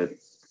thought you would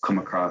come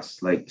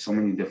across, like so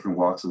many different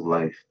walks of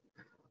life.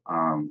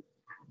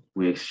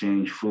 We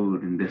exchange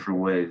food in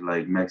different ways,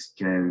 like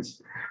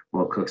Mexicans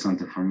will cook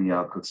something for me,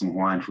 I'll cook some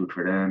Hawaiian food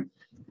for them.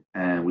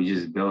 And we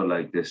just build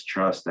like this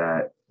trust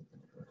that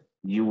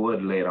you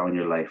would lay down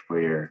your life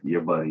for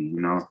your buddy,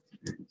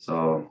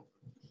 So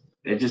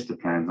it just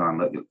depends on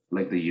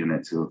like the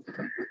unit too.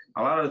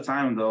 A lot of the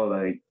time though,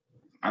 like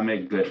I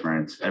make good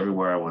friends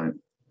everywhere I went.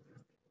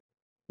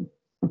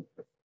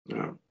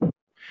 Yeah.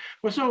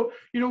 Well, so,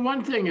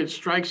 one thing that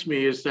strikes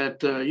me is that,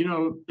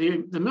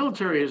 the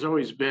military has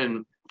always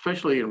been,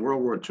 especially in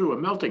World War II, a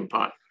melting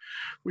pot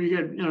where you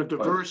get, a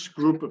diverse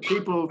group of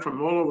people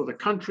from all over the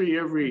country,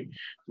 every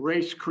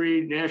race,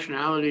 creed,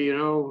 nationality,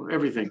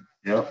 everything.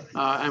 Yeah.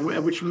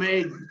 And which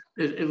made,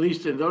 at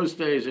least in those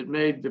days, it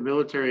made the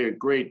military a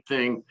great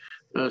thing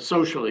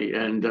socially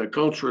and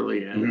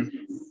culturally and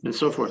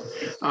so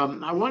forth.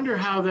 I wonder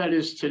how that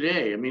is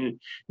today. I mean,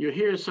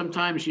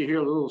 sometimes you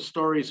hear little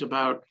stories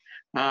about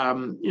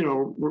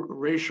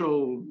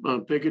racial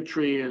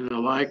bigotry and the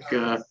like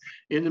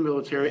in the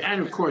military, and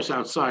of course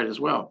outside as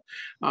well.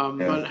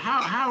 But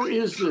how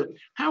is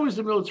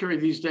the military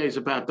these days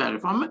about that?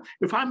 If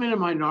I'm in a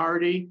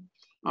minority,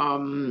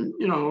 am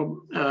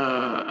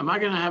I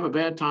going to have a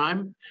bad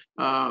time?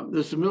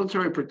 Does the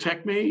military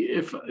protect me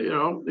if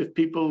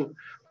people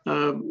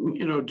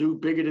do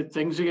bigoted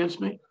things against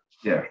me?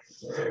 Yeah.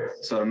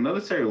 So the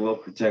military will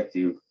protect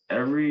you.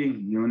 Every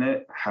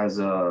unit has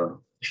a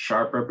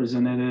sharp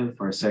representative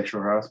for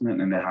sexual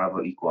harassment, and they have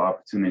an equal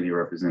opportunity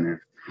representative.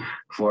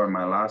 For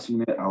my last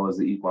unit, I was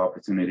the equal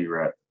opportunity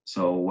rep.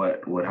 So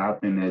what would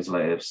happen is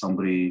like if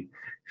somebody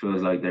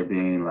feels like they're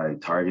being like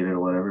targeted or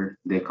whatever,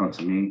 they come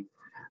to me.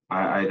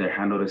 I either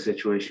handle the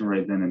situation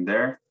right then and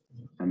there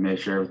and make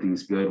sure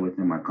everything's good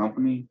within my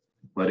company.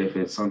 But if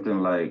it's something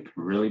like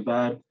really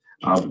bad,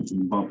 I'll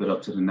bump it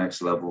up to the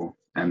next level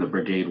and the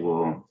brigade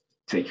will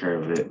take care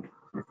of it.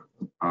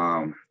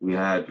 We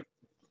had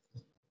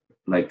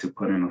like to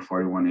put in a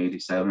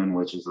 4187,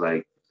 which is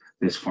like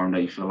this form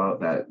that you fill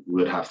out that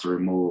we would have to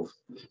remove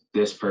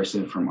this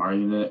person from our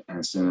unit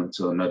and send them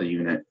to another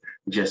unit,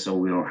 just so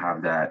we don't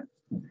have that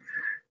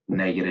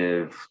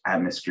negative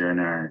atmosphere in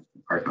our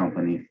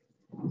company.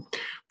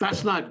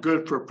 That's not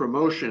good for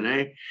promotion,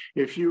 eh?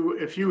 If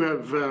you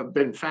have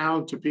been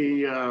found to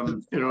be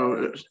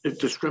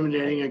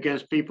discriminating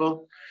against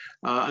people,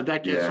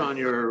 that gets on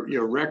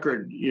your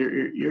record.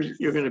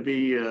 You're going to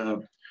be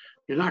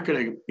you're not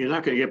going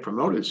to get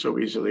promoted so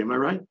easily. Am I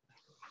right?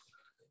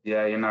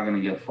 Yeah, you're not going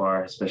to get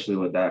far, especially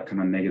with that kind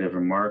of negative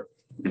remark.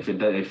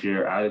 If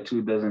your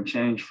attitude doesn't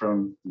change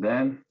from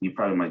then, you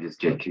probably might just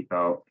get kicked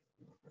out.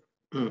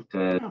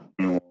 Because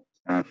you won't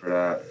stand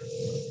for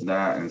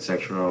that and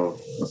sexual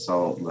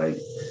assault, like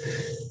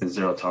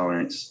zero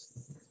tolerance.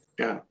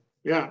 Yeah.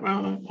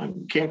 Well, I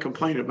can't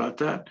complain about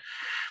that.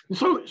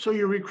 So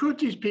you recruit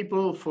these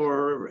people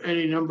for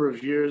any number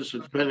of years,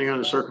 depending on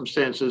the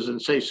circumstances,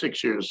 and say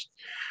 6 years.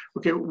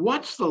 Okay,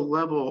 what's the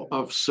level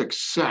of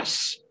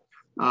success?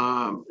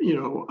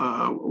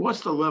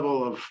 What's the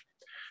level of,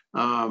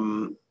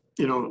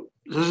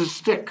 does it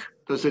stick?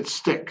 Does it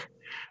stick?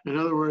 In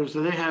other words,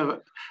 do they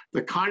have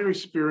the kind of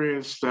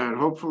experience that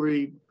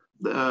hopefully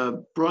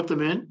brought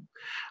them in?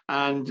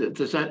 And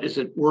is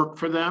it work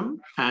for them?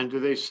 And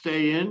do they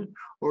stay in,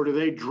 or do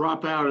they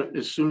drop out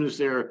as soon as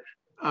their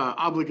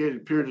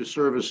obligated period of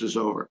service is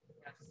over?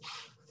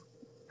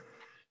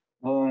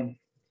 Well,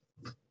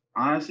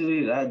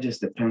 honestly, that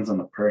just depends on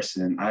the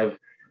person. I've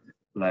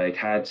like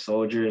had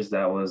soldiers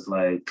that was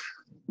like,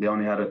 they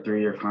only had a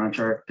 3-year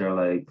contract. They're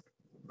like,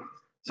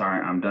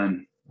 sorry, I'm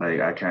done. Like,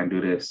 I can't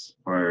do this,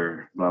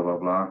 or blah, blah,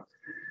 blah.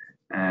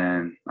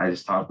 And I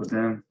just talked with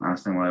them. I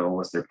asked them like, well,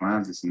 what's their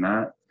plans, this and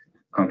that.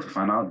 Come to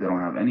find out they don't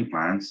have any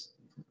plans.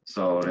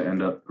 So they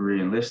end up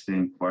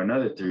re-enlisting for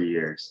another 3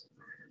 years.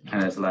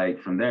 And it's like,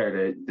 from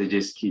there, they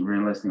just keep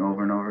re-enlisting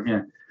over and over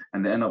again.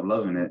 And they end up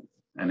loving it.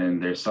 And then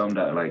there's some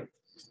that like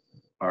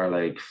are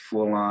like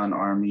full-on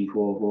Army,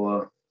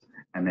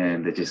 and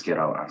then they just get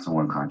out after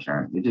one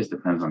contract. It just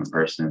depends on the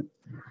person.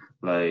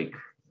 Like,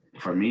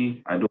 for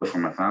me, I do it for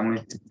my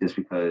family just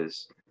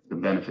because the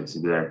benefits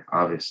are there,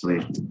 obviously.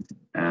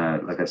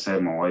 Like I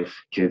said, my wife,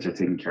 kids are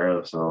taken care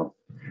of, so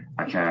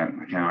I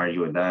can't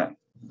argue with that.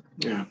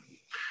 Yeah.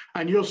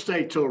 And you'll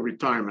stay till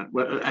retirement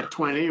at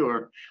 20,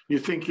 or you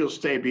think you'll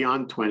stay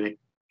beyond 20?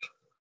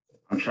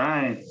 I'm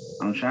trying.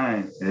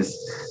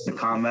 It's the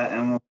combat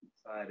ammo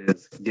side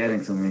is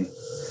getting to me.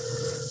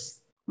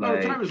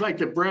 Like, time is like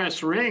the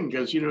brass ring,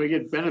 because you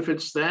get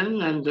benefits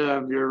then, and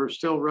you're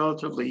still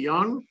relatively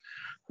young.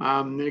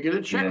 You get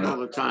a check all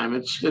the time.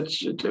 It's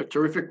a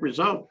terrific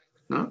result,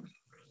 no?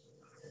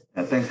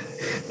 Yeah,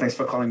 thanks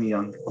for calling me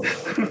young.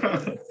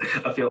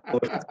 I feel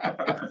old.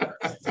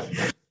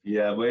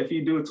 Yeah, but if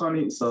you do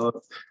 20,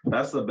 so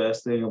that's the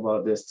best thing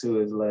about this too,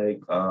 is like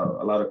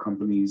a lot of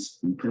companies,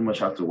 you pretty much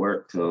have to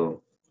work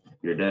till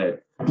you're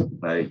dead.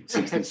 Like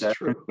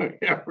 67,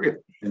 yeah, really.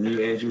 The new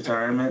age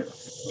retirement.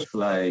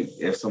 Like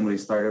if somebody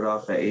started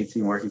off at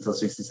 18 working till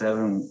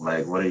 67,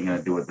 like what are you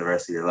gonna do with the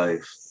rest of your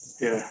life?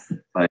 Yeah.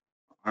 Like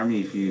Army,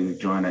 if you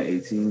join at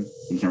 18,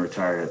 you can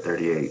retire at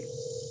 38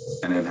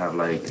 and then have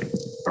like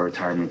a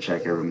retirement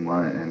check every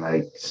month and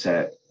like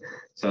set.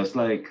 So it's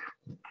like,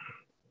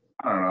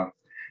 I don't know.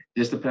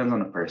 Just depends on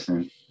the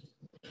person.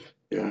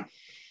 Yeah.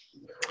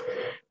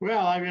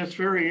 Well, I mean, it's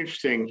very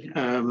interesting,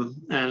 and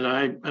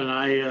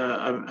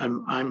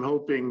I'm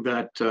hoping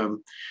that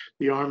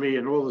the Army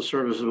and all the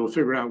services will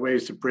figure out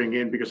ways to bring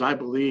in, because I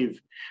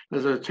believe,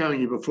 as I was telling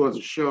you before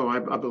the show, I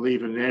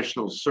believe in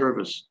national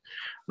service,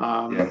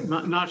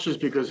 not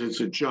just because it's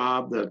a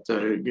job that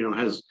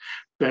has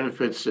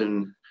benefits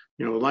and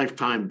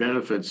lifetime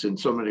benefits in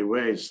so many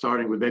ways,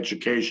 starting with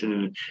education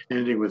and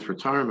ending with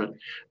retirement,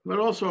 but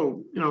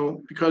also,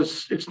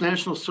 because it's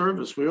national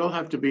service. We all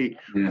have to be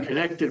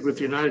connected with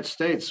the United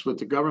States, with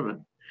the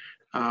government.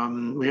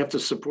 We have to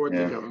support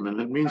the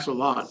government. It means a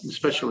lot,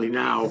 especially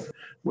now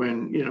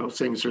when,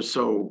 things are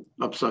so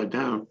upside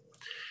down.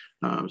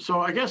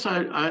 So I guess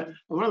I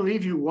want to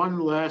leave you one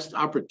last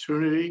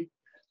opportunity,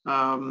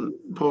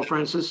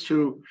 Paulfrancis,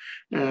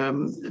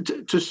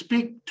 to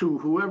speak to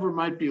whoever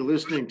might be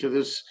listening to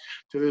this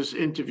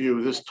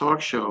interview, this talk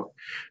show,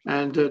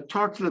 and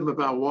talk to them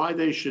about why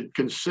they should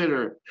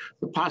consider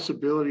the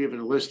possibility of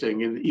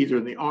enlisting in either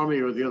in the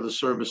Army or the other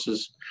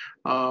services.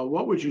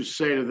 What would you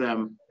say to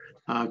them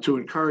to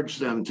encourage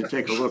them to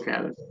take a look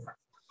at it?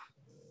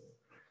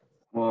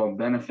 Well,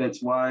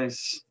 benefits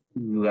wise,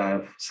 you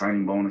have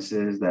signing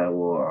bonuses that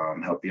will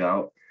help you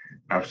out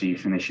after you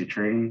finish your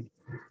training.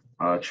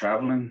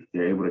 Traveling,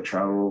 you're able to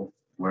travel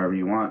wherever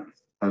you want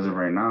as of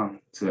right now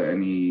to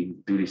any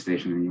duty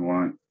station that you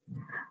want.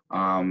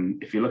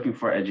 If you're looking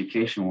for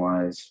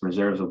education-wise,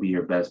 reserves will be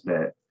your best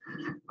bet.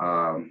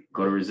 Go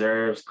to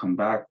reserves, come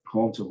back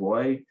home to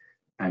Hawaii,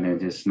 and then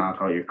just knock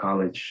out your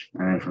college.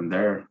 And then from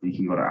there, you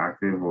can go to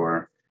active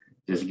or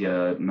just get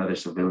another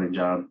civilian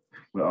job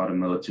with all the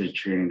military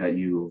training that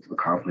you've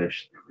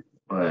accomplished.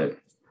 But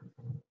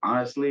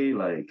honestly,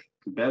 like,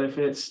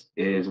 benefits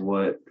is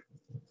what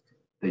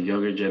the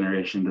younger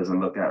generation doesn't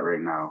look at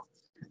right now.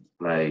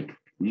 Like,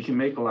 you can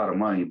make a lot of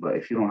money, but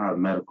if you don't have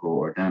medical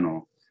or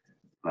dental,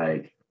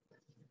 like,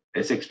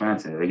 it's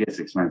expensive. It gets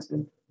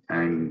expensive.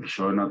 And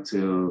showing up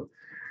to,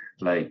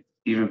 like,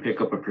 even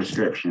pick up a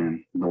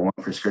prescription. The one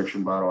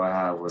prescription bottle I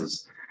had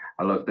was,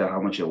 I looked at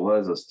how much it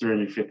was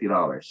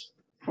 $350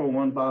 for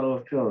one bottle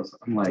of pills.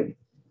 I'm like,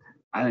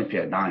 I didn't pay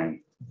a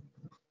dime.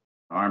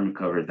 The Army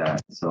covered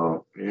that.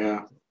 So,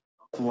 Yeah.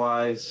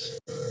 Otherwise,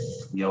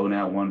 you only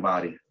have one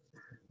body.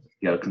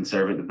 You got to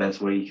conserve it the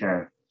best way you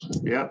can.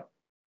 Yep.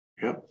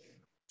 Yep.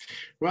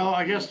 Well,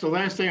 I guess the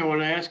last thing I want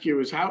to ask you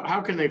is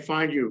how can they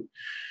find you?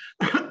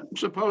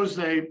 Suppose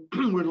they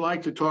would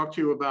like to talk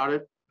to you about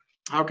it.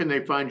 How can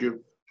they find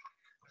you?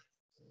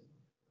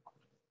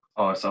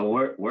 Oh, so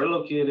we're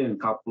located in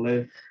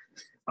Kapolei,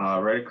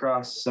 right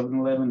across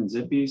 7-Eleven and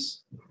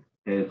Zippy's.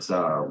 It's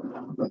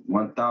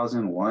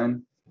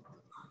 1001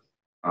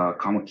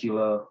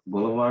 Kamakila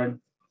Boulevard,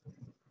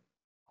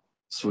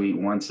 Suite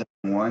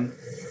 171.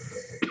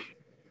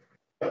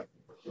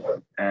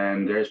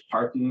 And there's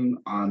parking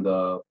on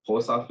the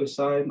post office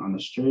side on the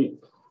street,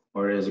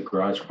 or there's a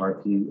garage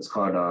parking. It's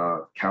called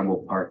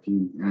Campbell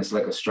parking, and it's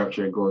like a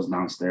structure. It goes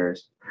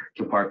downstairs.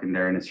 You can park in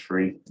there, and it's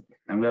free.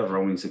 And we have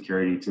roaming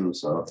security too,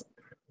 so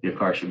your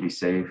car should be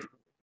safe.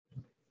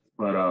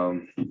 But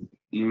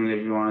even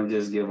if you want to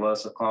just give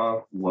us a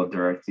call, we'll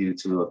direct you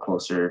to a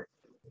closer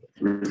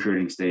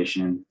recruiting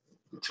station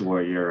to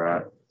where you're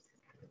at.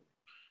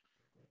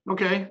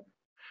 Okay,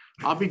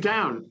 I'll be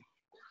down.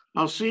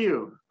 I'll see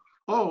you.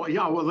 Oh,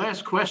 yeah. Well,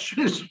 last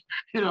question is,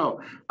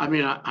 I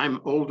mean,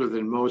 I'm older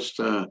than most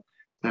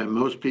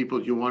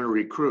people you want to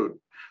recruit,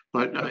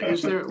 but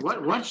is there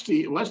what's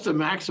the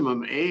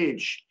maximum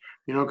age?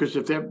 Because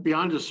if they're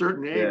beyond a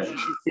certain age,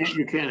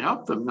 you can't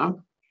help them,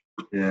 no?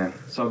 Yeah.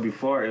 So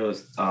before it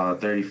was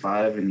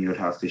 35, and you would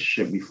have to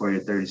ship before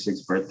your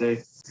 36th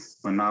birthday,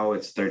 but now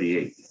it's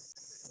 38.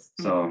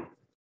 So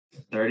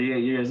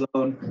 38 years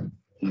old,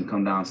 you can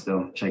come down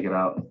still, check it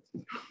out.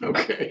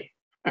 Okay.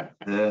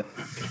 Yeah.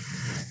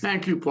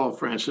 Thank you,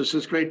 Paulfrancis.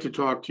 It's great to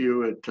talk to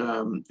you.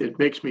 It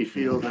makes me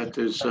feel that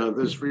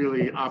there's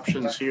really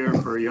options here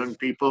for young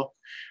people,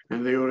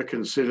 and they ought to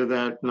consider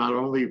that not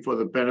only for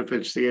the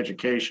benefits, the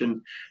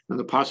education, and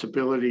the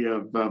possibility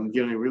of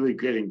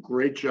getting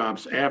great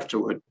jobs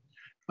afterward,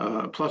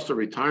 plus the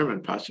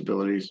retirement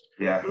possibilities,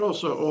 but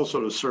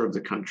also to serve the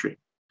country.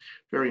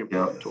 Very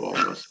important to all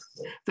of us.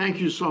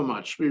 Thank you so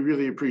much. We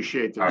really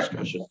appreciate the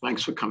discussion.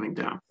 Thanks for coming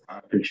down. I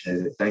appreciate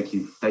it. Thank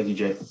you. Thank you,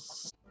 Jay.